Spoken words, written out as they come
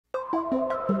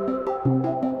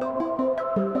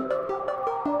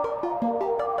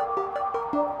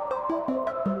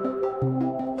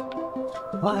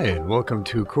Hi, and welcome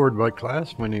to KordBot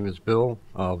Klass. My name is Bill.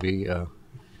 I'll be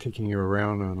taking you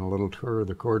around on a little tour of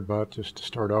the KordBot just to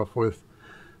start off with.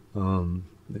 And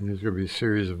there's going to be a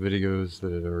series of videos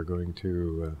that are going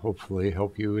to hopefully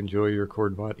help you enjoy your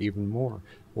KordBot even more.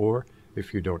 Or,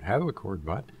 if you don't have a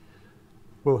KordBot,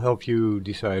 will help you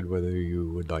decide whether you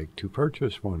would like to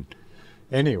purchase one.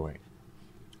 Anyway,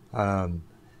 the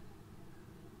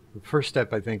first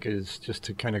step, I think, is just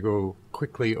to kind of go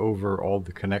quickly over all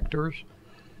the connectors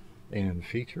and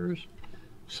features.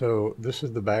 So this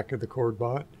is the back of the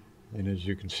KordBot, and as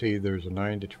you can see, there's a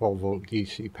 9 to 12 volt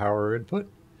DC power input.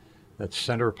 That's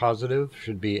center positive,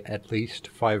 should be at least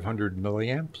 500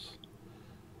 milliamps.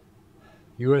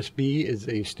 USB is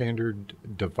a standard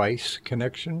device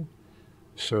connection,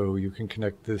 so you can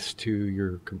connect this to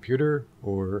your computer,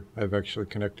 or I've actually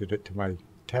connected it to my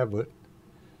tablet.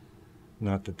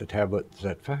 Not that the tablet's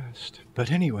that fast,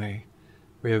 but anyway,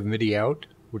 we have MIDI out,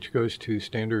 which goes to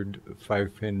standard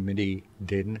 5-pin MIDI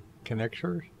DIN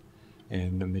connectors,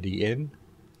 and the MIDI in.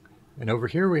 And over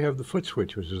here we have the foot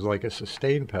switch, which is like a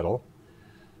sustain pedal.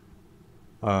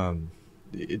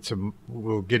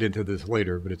 We'll get into this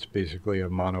later, but it's basically a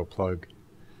mono plug,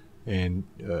 and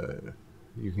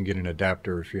you can get an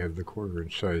adapter if you have the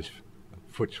 1/4-inch size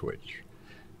foot switch.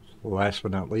 Last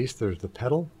but not least, there's the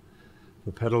pedal.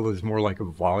 The pedal is more like a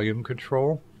volume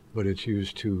control, but it's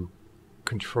used to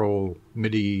control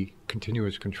MIDI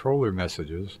continuous controller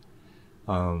messages,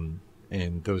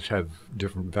 and those have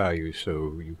different values,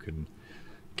 so you can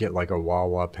get like a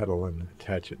wah-wah pedal and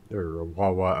attach it, or a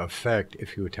wah-wah effect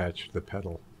if you attach the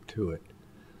pedal to it.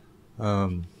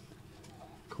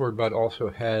 KordBot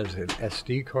also has an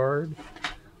SD card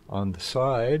on the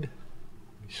side.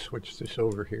 Let me switch this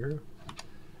over here.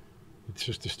 It's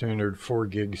just a standard 4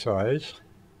 gig size.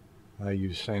 I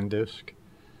use SanDisk.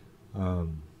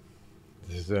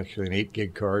 This is actually an 8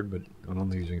 gig card, but I'm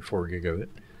only using 4 gig of it.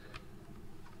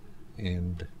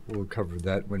 And we'll cover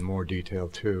that in more detail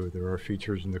too. There are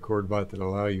features in the KordBot that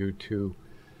allow you to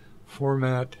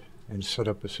format and set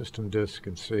up a system disk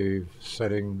and save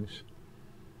settings.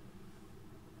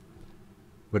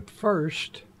 But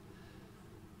first,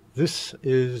 this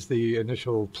is the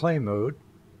initial play mode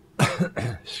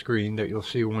screen that you'll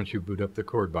see once you boot up the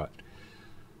KordBot.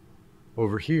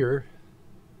 Over here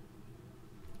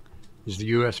is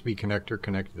the USB connector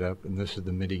connected up, and this is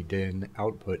the MIDI DIN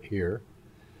output here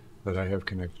that I have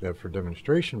connected up for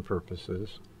demonstration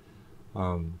purposes.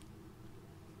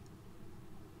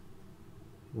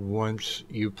 Once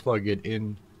you plug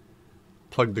the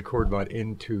KordBot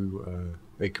into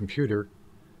a computer,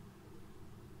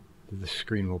 the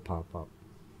screen will pop up.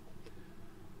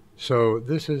 So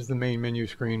this is the main menu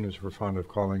screen, as we're fond of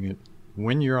calling it.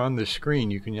 When you're on this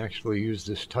screen, you can actually use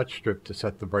this touch strip to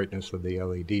set the brightness of the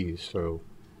LEDs. So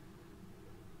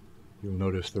you'll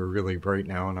notice they're really bright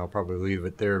now, and I'll probably leave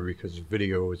it there because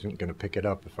video isn't going to pick it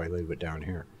up if I leave it down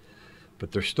here.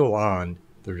 But they're still on,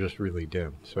 they're just really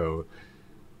dim. So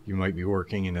you might be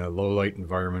working in a low light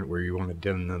environment where you want to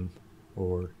dim them,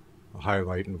 or a high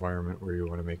light environment where you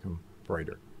want to make them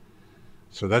brighter.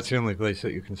 So that's the only place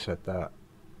that you can set that.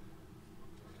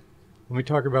 Let me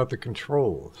talk about the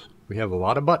controls. We have a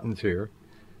lot of buttons here,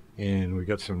 and we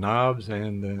got some knobs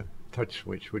and the touch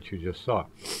switch, which you just saw.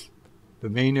 The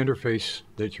main interface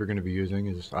that you're going to be using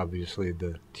is obviously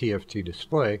the TFT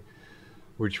display,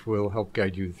 which will help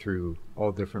guide you through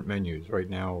all different menus. Right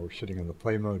now we're sitting on the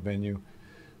play mode menu.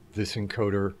 This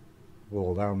encoder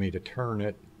will allow me to turn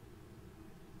it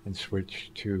and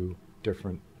switch to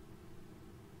different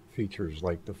features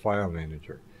like the file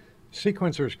manager.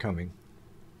 Sequencer is coming.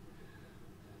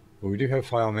 But we do have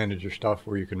file manager stuff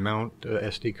where you can mount a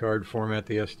SD card, format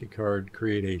the SD card,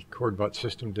 create a KordBot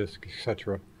system disk,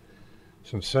 etc.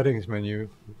 Some settings menu,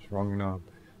 oops, wrong knob.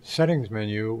 Settings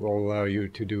menu will allow you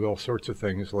to do all sorts of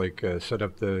things like set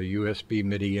up the USB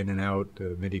MIDI in and out,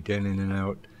 MIDI DIN in and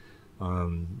out.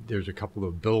 There's a couple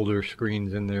of builder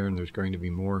screens in there, and there's going to be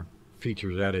more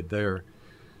features added there.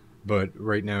 But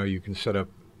right now you can set up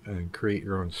and create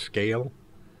your own scale.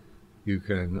 You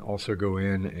can also go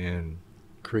in and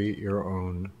create your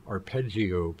own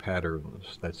arpeggio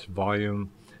patterns. That's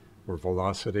volume or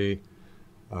velocity,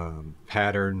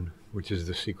 pattern, which is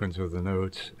the sequence of the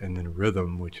notes, and then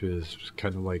rhythm, which is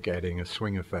kind of like adding a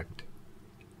swing effect.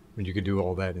 And you can do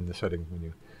all that in the settings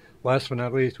menu. Last but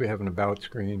not least, we have an about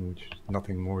screen, which is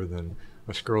nothing more than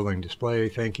a scrolling display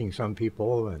thanking some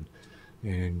people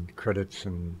and credits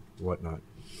and whatnot.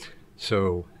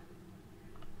 So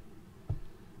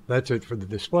that's it for the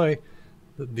display.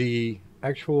 The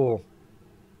actual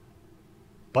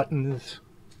buttons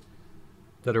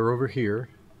that are over here,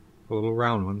 the little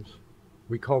round ones,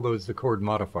 we call those the chord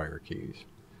modifier keys.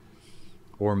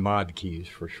 or mod keys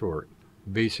for short.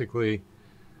 Basically,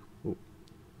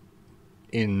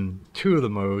 in two of the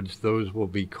modes, those will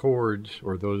be chords,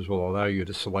 or those will allow you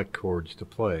to select chords to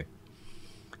play.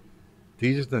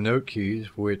 These are the note keys,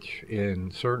 which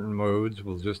in certain modes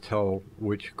will just tell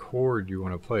which chord you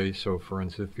want to play. So for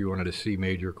instance, if you wanted a C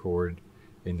major chord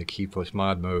in the key plus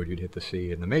mod mode, you'd hit the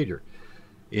C in the major.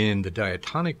 In the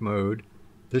diatonic mode,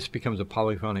 this becomes a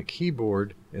polyphonic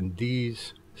keyboard, and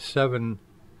these 7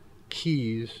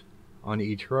 keys on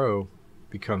each row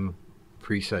become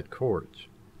preset chords,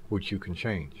 which you can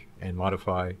change and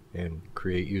modify and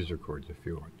create user chords if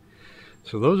you want.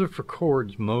 So those are for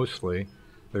chords mostly.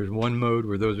 There's one mode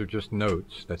where those are just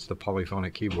notes. That's the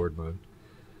polyphonic keyboard mode.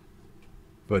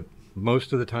 But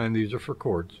most of the time these are for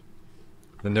chords.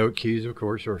 The note keys, of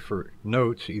course, are for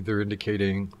notes, either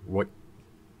indicating what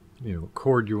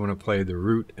chord you want to play, the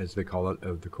root, as they call it,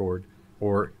 of the chord,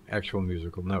 or actual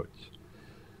musical notes.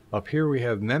 Up here we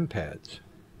have mem pads,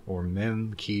 or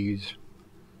mem keys.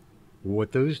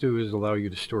 What those do is allow you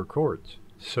to store chords.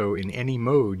 So in any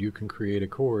mode you can create a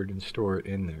chord and store it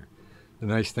in there. The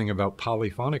nice thing about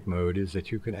polyphonic mode is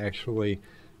that you can actually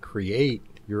create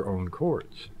your own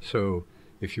chords. So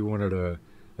if you wanted a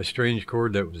strange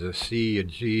chord that was a C, a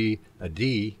G, a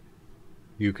D,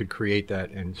 you could create that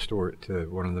and store it to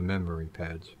one of the memory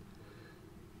pads.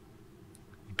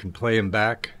 You can play them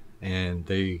back, and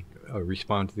they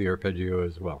respond to the arpeggio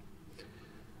as well.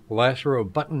 The last row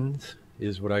of buttons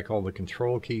is what I call the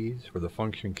control keys, or the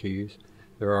function keys.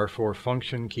 There are 4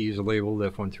 function keys labeled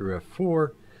F1 through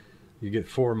F4. You get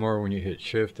 4 more when you hit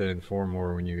Shift, and 4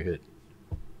 more when you hit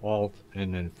Alt,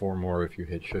 and then 4 more if you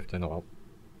hit Shift and Alt.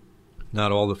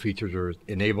 Not all the features are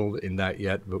enabled in that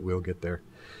yet, but we'll get there.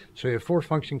 So you have 4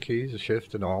 function keys, a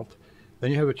Shift and Alt.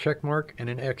 Then you have a check mark and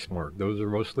an X mark. Those are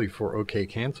mostly for OK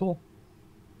cancel.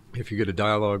 If you get a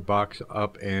dialog box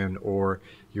up or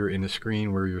you're in a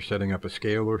screen where you're setting up a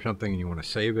scale or something and you want to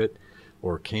save it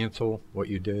or cancel what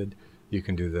you did, you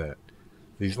can do that.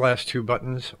 These last 2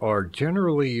 buttons are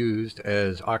generally used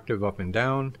as octave up and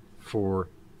down for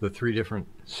the 3 different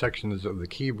sections of the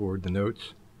keyboard, the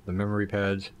notes, the memory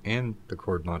pads, and the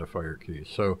chord modifier keys.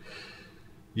 So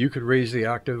you could raise the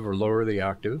octave or lower the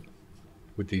octave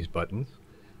with these buttons.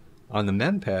 On the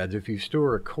mem pads, if you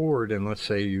store a chord, and let's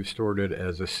say you stored it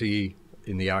as a C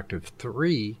in the octave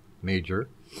 3 major,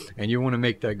 and you want to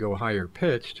make that go higher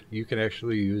pitched, you can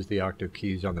actually use the octave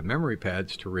keys on the memory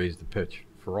pads to raise the pitch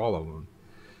for all of them.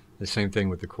 The same thing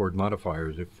with the chord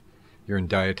modifiers. If you're in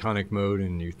diatonic mode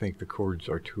and you think the chords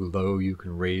are too low, you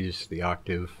can raise the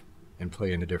octave and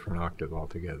play in a different octave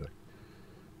altogether.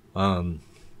 The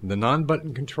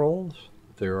non-button controls,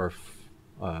 there are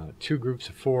 2 groups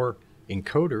of 4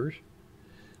 encoders.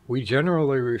 We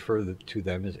generally refer to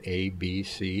them as A, B,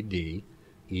 C, D,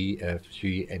 E, F,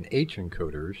 G, and H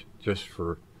encoders, just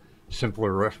for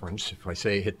simpler reference. If I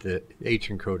say hit the H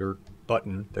encoder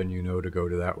button, then you know to go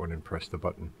to that one and press the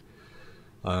button.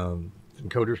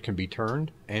 Encoders can be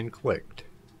turned and clicked.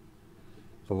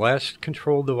 The last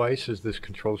control device is this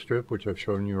control strip, which I've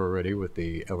shown you already with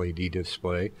the LED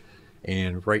display.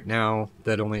 And right now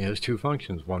that only has 2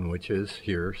 functions, one which is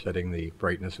here setting the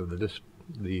brightness of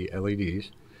the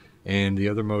LEDs, and the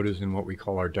other mode is in what we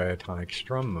call our diatonic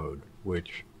strum mode,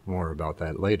 which more about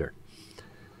that later.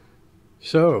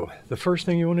 So the first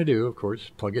thing you want to do, of course,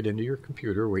 plug it into your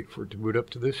computer, wait for it to boot up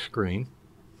to this screen.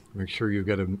 Make sure you've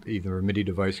got either a MIDI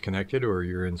device connected or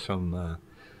you're in some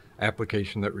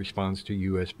application that responds to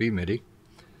USB MIDI,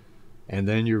 and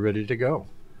then you're ready to go.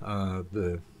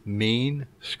 The main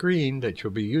screen that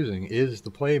you'll be using is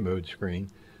the play mode screen,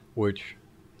 which,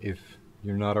 if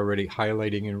you're not already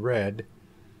highlighting in red,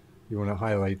 you want to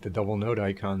highlight the double note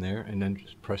icon there and then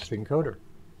just press the encoder.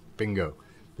 Bingo.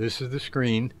 This is the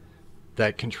screen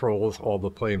that controls all the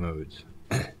play modes.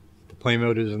 The play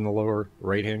mode is in the lower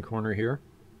right hand corner here.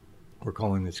 We're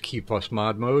calling this key plus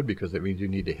mod mode because it means you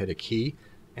need to hit a key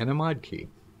and a mod key.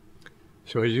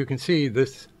 So as you can see,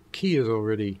 this key is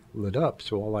already lit up,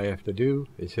 so all I have to do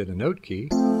is hit a note key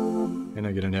and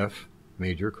I get an F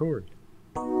major chord,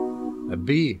 a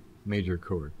B major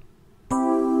chord,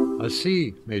 a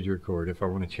C major chord if I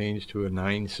want to change to a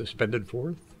 9 suspended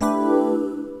fourth.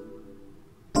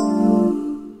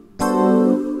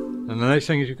 And the nice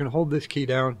thing is you can hold this key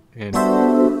down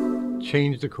and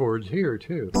change the chords here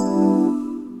too.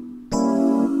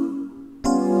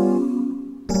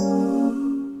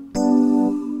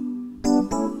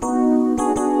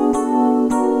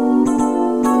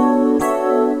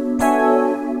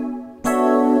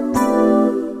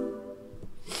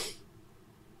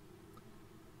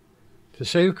 To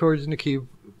save chords in the key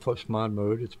plus mod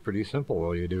mode, it's pretty simple.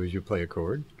 All you do is you play a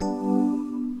chord,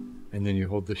 and and then you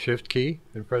hold the shift key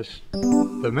and press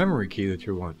the memory key that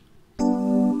you want.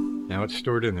 Now it's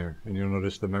stored in there, and you'll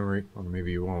notice the memory, or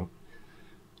maybe you won't.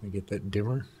 Let me get that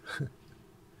dimmer.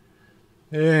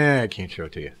 I can't show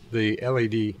it to you. The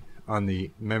LED on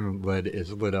the mem LED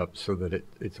is lit up so that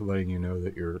it's letting you know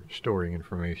that you're storing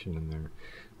information in there.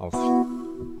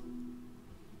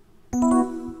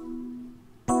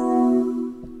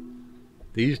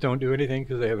 These don't do anything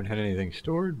because they haven't had anything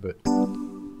stored, but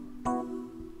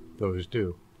those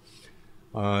do.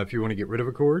 If you want to get rid of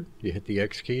a chord, you hit the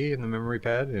X key in the memory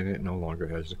pad and it no longer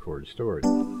has the chord stored.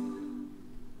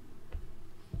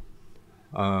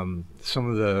 Some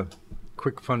of the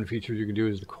quick fun features you can do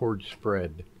is the chord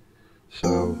spread.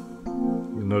 So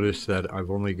you'll notice that I've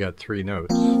only got 3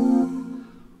 notes.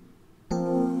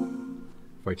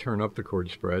 If I turn up the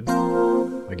chord spread,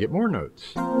 I get more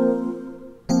notes.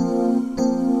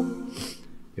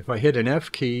 If I hit an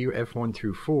F key, F1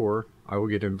 through 4, I will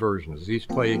get inversions. These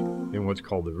play in what's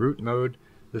called the root mode.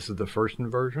 This is the first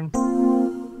inversion,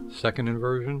 second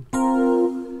inversion.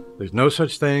 There's no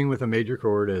such thing with a major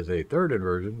chord as a third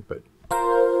inversion, but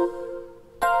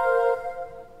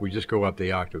we just go up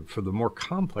the octave. For the more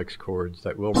complex chords,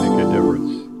 that will make a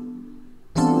difference.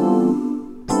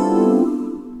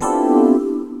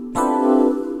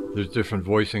 There's different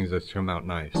voicings that come out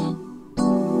nice.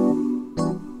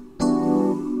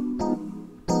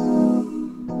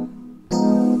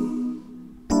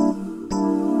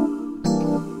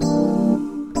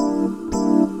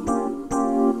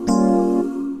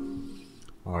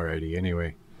 Alrighty,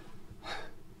 anyway,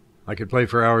 I could play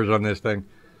for hours on this thing.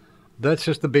 That's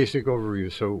just the basic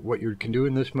overview. So what you can do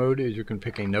in this mode is you can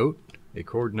pick a note, a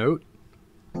chord note,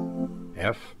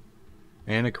 F,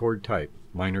 and a chord type,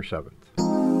 minor 7th.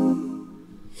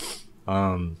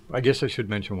 I guess I should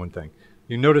mention one thing.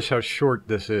 You notice how short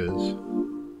this is.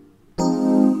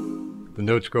 The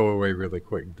notes go away really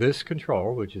quick. This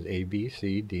control, which is A, B,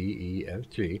 C, D, E, F,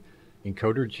 G,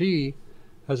 encoder G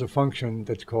has a function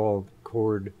that's called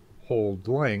chord hold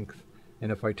length,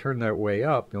 and if I turn that way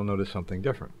up, you'll notice something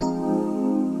different.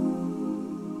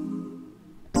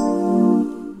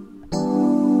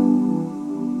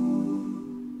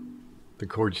 The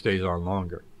chord stays on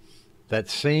longer. That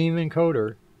same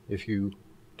encoder, if you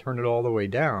turn it all the way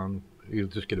down, you'll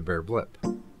just get a bare blip.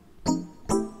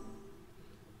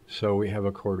 So we have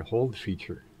a chord hold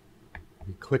feature.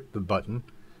 You click the button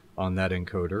on that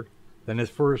encoder, then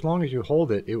for as long as you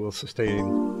hold it, it will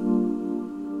sustain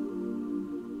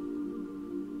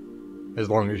as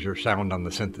long as your sound on the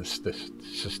synth is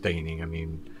sustaining. I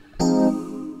mean,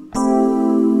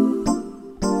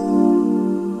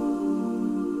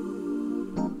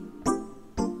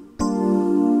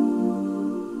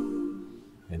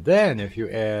 and then if you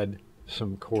add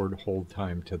some chord hold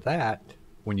time to that,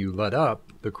 when you let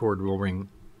up, the chord will ring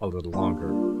a little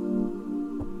longer.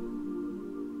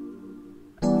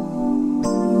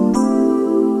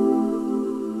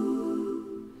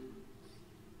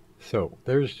 So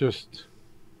there's just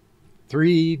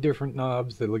 3 different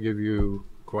knobs that will give you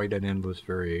quite an endless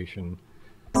variation.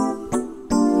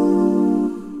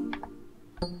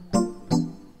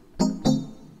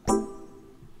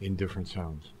 In different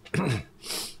sounds.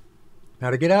 Now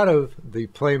to get out of the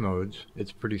play modes,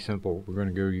 it's pretty simple. We're going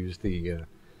to go use the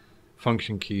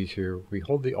function keys here. We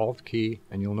hold the Alt key,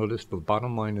 and you'll notice the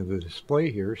bottom line of the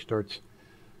display here starts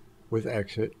with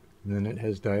exit, and then it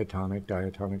has diatonic,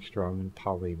 diatonic strum, and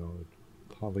polyphonic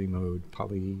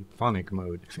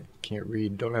mode. Can't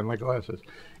read, don't have my glasses.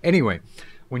 Anyway,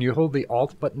 when you hold the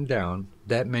Alt button down,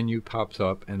 that menu pops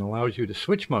up and allows you to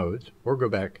switch modes or go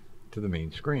back to the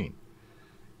main screen.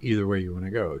 Either way you want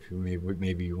to go. If you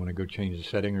maybe you want to go change the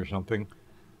setting or something,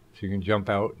 so you can jump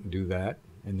out and do that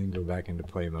and then go back into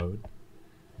play mode.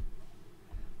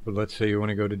 But let's say you want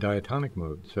to go to diatonic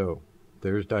mode. So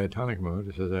there's diatonic mode.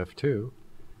 It says F2.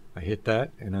 I hit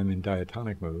that and I'm in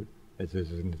diatonic mode, as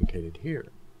is indicated here.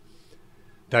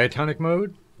 Diatonic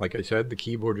mode, like I said, the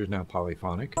keyboard is now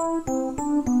polyphonic.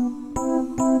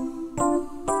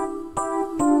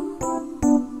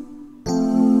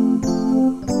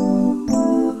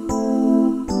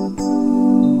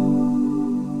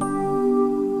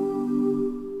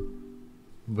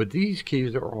 But these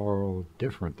keys are all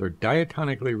different. They're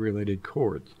diatonically related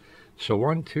chords. So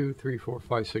 1, 2, 3, 4,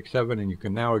 5, 6, 7, and you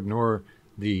can now ignore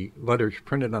the letters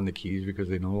printed on the keys because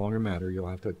they no longer matter. You'll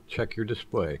have to check your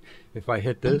display. If I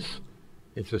hit this,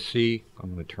 it's a C.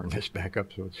 I'm going to turn this back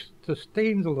up so it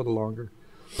sustains a little longer.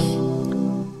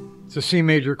 It's a C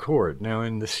major chord. Now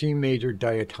in the C major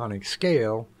diatonic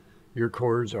scale, your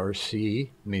chords are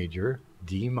C major,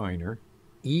 D minor,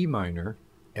 E minor,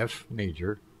 F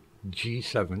major,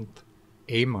 G7th,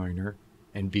 A minor,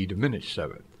 and B diminished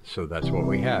 7th. So that's what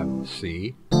we have.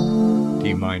 C,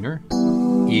 D minor,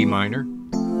 E minor,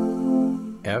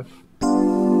 F,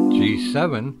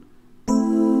 G7,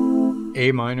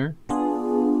 A minor,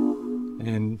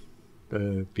 and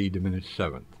B diminished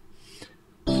 7th.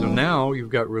 So now you've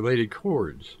got related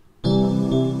chords.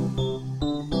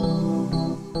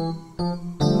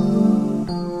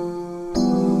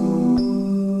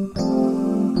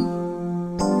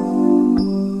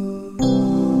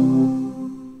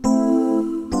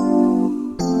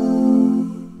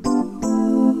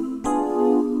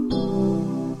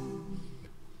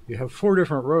 You have 4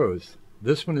 different rows.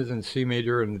 This one is in C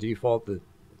major, and the default that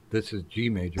this is G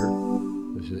major.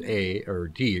 This is A, or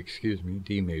D, excuse me,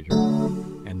 D major,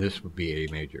 and this would be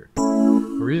A major.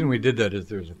 The reason we did that is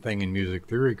there's a thing in music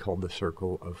theory called the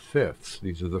circle of fifths.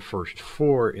 These are the first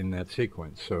 4 in that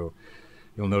sequence. So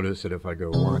you'll notice that if I go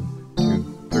 1,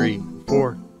 2, 3,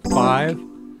 4, 5,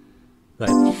 that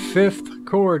 5th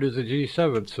chord is a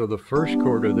G7, so the first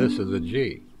chord of this is a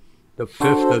G. The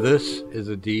 5th of this is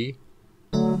a D.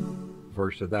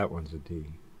 First of that one's a D.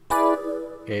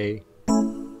 A.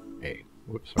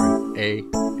 Whoops, sorry. A,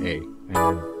 and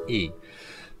then E.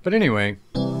 But anyway,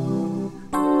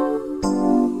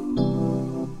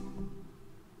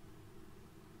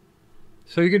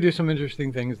 so you can do some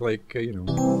interesting things like, play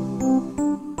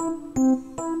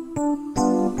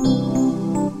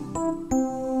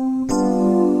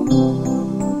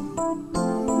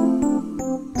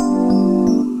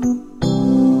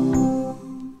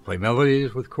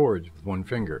melodies with chords with one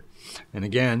finger. And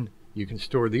again, you can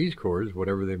store these chords,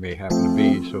 whatever they may happen to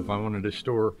be. So if I wanted to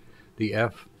store the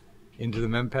F into the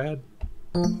mem pad,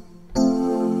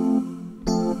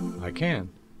 I can.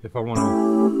 If I want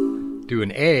to do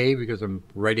an A because I'm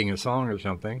writing a song or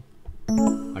something,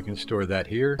 I can store that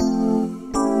here.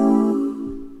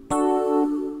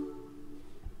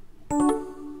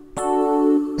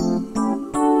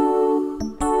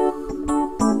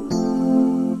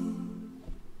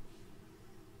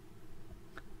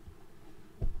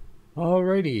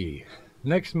 Alrighty,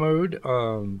 next mode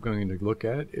I'm going to look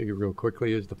at real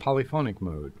quickly is the polyphonic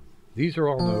mode. These are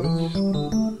all notes,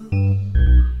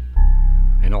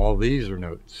 and all these are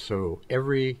notes. So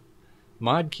every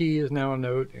mod key is now a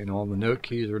note, and all the note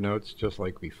keys are notes just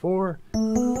like before.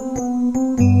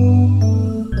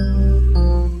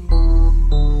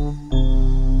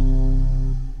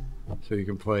 So you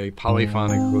can play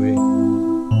polyphonically.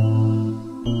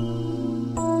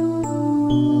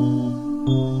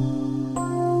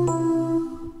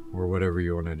 Whatever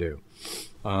you want to do.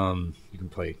 You can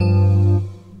play.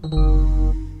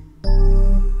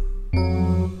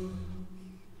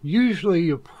 Usually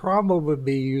you'll probably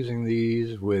be using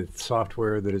these with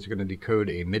software that is going to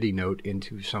decode a MIDI note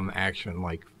into some action,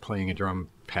 like playing a drum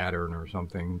pattern or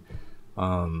something.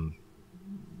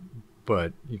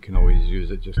 But you can always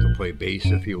use it just to play bass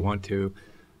if you want to.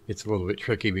 It's a little bit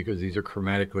tricky because these are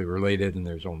chromatically related and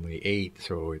there's only 8,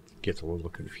 so it gets a little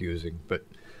confusing. But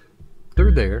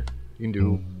they're there. You can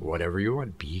do whatever you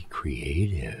want. Be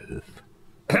creative.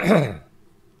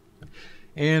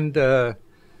 And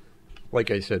like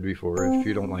I said before, if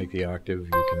you don't like the octave,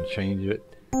 you can change it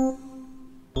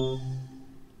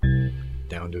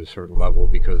down to a certain level,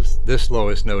 because this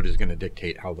lowest note is going to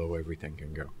dictate how low everything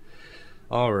can go.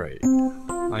 Alright,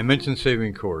 I mentioned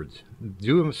saving chords.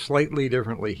 Do them slightly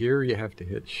differently here. You have to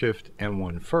hit Shift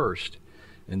M1 first,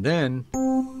 and then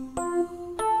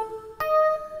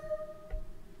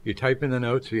you type in the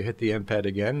notes, you hit the M pad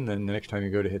again, and then the next time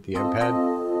you go to hit the M pad,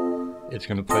 it's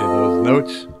going to play those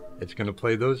notes. It's going to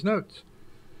play those notes.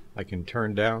 I can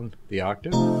turn down the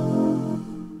octave,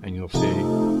 and you'll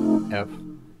see F,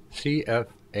 C, F,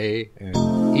 A,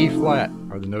 and E flat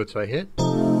are the notes I hit,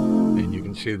 and you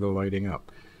can see the lighting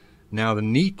up. Now the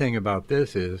neat thing about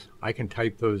this is I can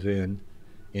type those in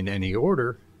any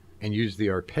order and use the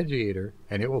arpeggiator,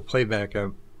 and it will play back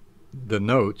up the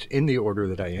notes in the order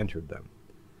that I entered them.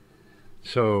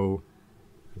 So,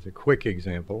 as a quick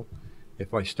example,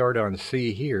 if I start on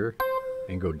C here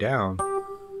and go down,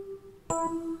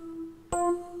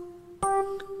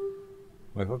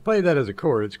 well, if I play that as a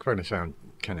chord, it's going to sound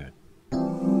kind of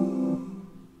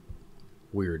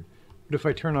weird. But if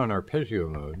I turn on arpeggio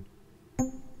mode,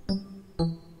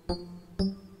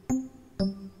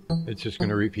 it's just going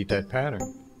to repeat that pattern.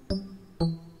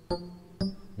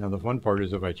 Now the fun part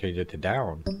is if I change it to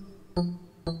down,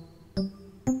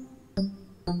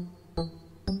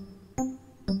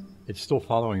 it's still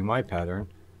following my pattern,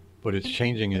 but it's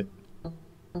changing it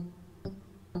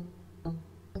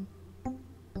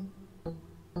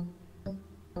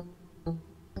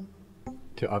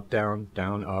to up, down,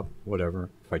 down, up, whatever.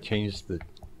 If I change the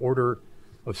order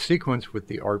of sequence with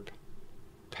the ARP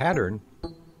pattern,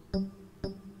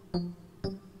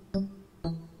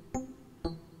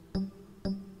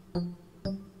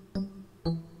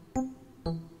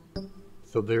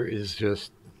 so there is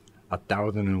just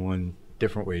 1,001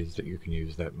 different ways that you can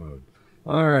use that mode.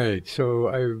 Alright,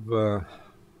 so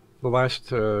the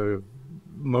last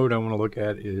mode I want to look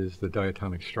at is the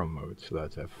diatonic strum mode. So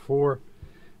that's F4,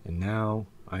 and now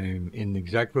I'm in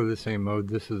exactly the same mode.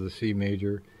 This is a C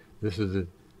major, this is a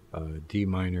D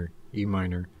minor, E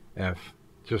minor, F,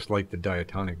 just like the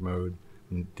diatonic mode.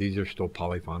 And these are still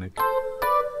polyphonic.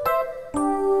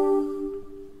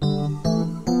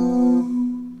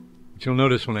 But you'll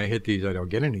notice when I hit these I don't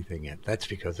get anything yet. That's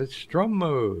because it's strum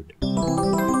mode.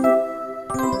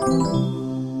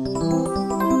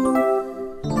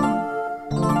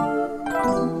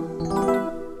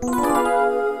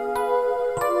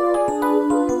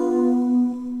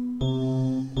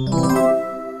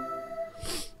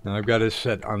 Now I've got it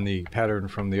set on the pattern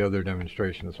from the other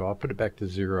demonstration, so I'll put it back to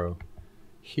 0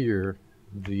 here.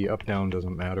 The up down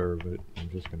doesn't matter, but I'm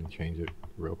just going to change it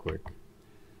real quick.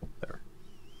 There.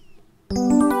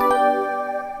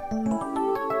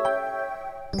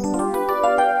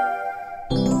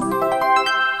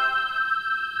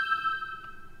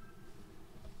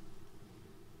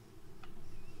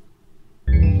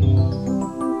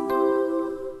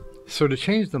 So to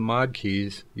change the mod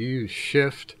keys, you use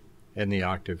Shift and the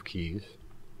octave keys.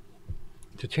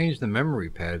 To change the memory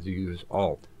pads, you use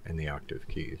Alt and the octave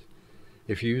keys.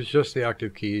 If you use just the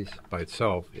octave keys by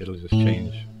itself, it'll just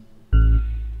change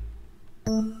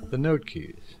the note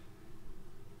keys.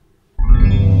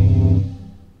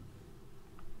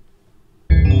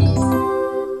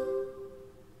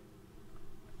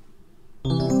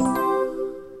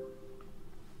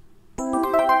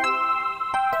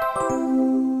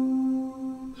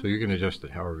 So you can adjust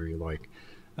it however you like.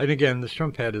 And again, the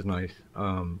strum pad is nice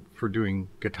for doing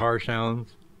guitar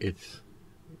sounds. It's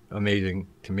amazing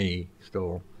to me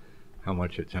still how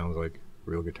much it sounds like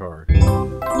real guitar,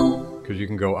 because you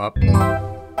can go up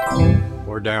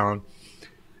or down.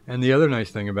 And the other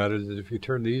nice thing about it is that if you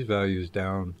turn these values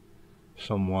down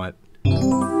somewhat,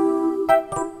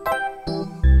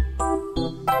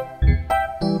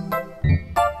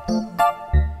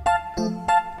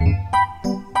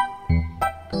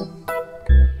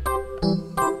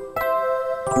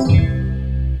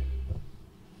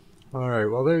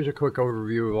 Alright, well there's a quick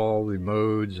overview of all the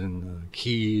modes and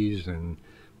keys, and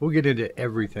we'll get into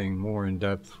everything more in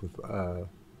depth with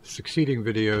succeeding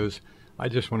videos. I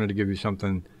just wanted to give you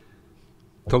something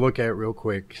to look at real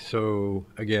quick. So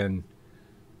again,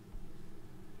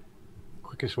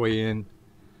 quickest way in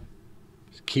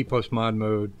is key plus mod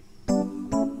mode,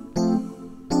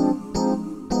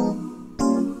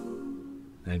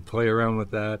 and play around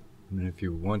with that. And if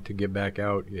you want to get back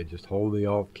out, you just hold the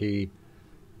Alt key,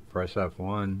 press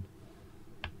F1,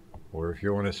 or if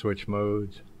you want to switch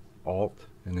modes, Alt,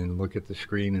 and then look at the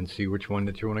screen and see which one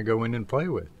that you want to go in and play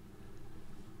with.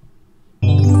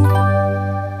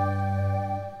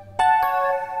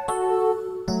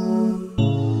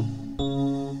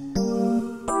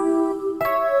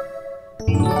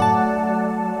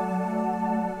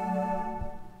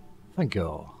 Thank you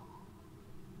all.